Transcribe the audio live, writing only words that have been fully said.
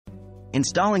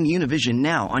Installing Univision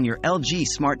Now on your LG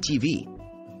Smart TV.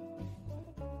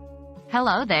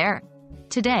 Hello there.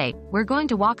 Today, we're going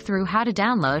to walk through how to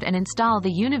download and install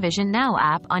the Univision Now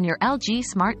app on your LG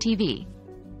Smart TV.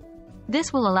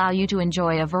 This will allow you to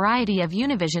enjoy a variety of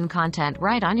Univision content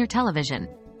right on your television.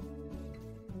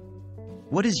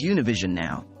 What is Univision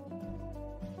Now?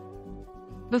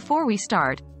 Before we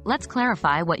start, let's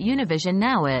clarify what Univision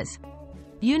Now is.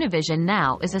 Univision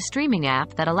Now is a streaming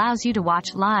app that allows you to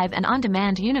watch live and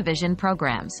on-demand Univision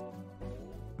programs.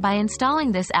 By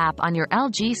installing this app on your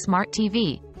LG Smart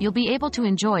TV, you'll be able to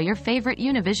enjoy your favorite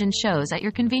Univision shows at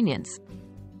your convenience.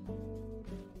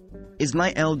 Is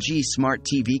my LG Smart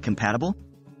TV compatible?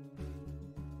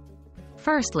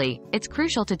 Firstly, it's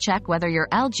crucial to check whether your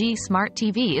LG Smart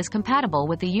TV is compatible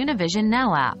with the Univision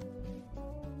Now app.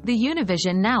 The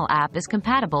Univision Now app is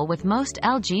compatible with most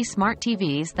LG Smart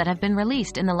TVs that have been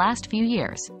released in the last few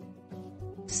years.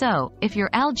 So, if your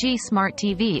LG Smart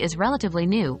TV is relatively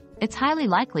new, it's highly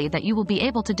likely that you will be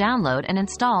able to download and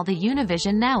install the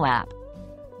Univision Now app.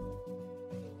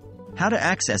 How to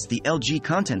access the LG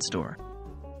Content Store?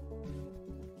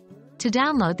 To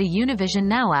download the Univision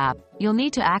Now app, you'll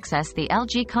need to access the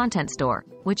LG Content Store,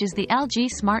 which is the LG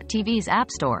Smart TV's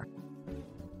app store.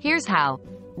 Here's how.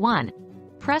 1.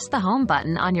 Press the home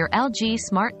button on your LG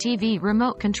Smart TV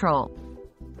remote control.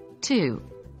 2.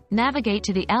 Navigate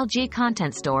to the LG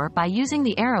Content Store by using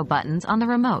the arrow buttons on the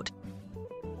remote.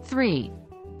 3.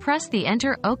 Press the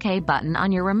Enter OK button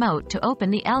on your remote to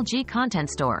open the LG Content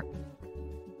Store.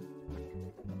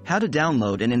 How to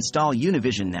download and install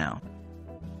Univision Now?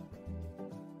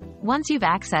 Once you've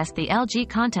accessed the LG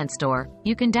Content Store,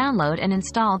 you can download and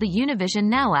install the Univision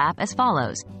Now app as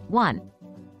follows. 1.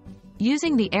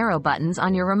 Using the arrow buttons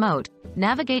on your remote,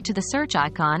 navigate to the search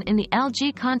icon in the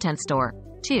LG Content Store.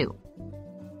 2.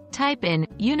 Type in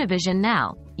Univision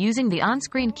Now using the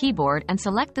on-screen keyboard and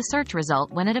select the search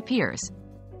result when it appears.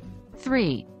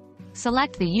 3.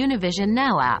 Select the Univision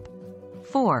Now app.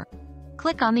 4.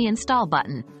 Click on the Install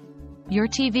button. Your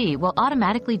TV will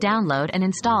automatically download and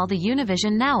install the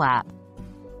Univision Now app.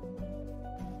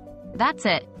 That's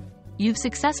it. You've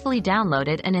successfully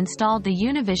downloaded and installed the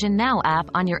Univision Now app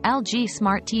on your LG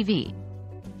Smart TV.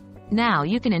 Now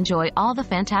you can enjoy all the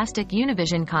fantastic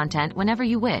Univision content whenever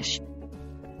you wish.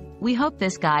 We hope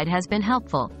this guide has been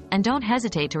helpful, and don't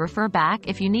hesitate to refer back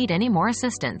if you need any more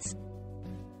assistance.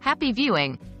 Happy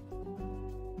viewing!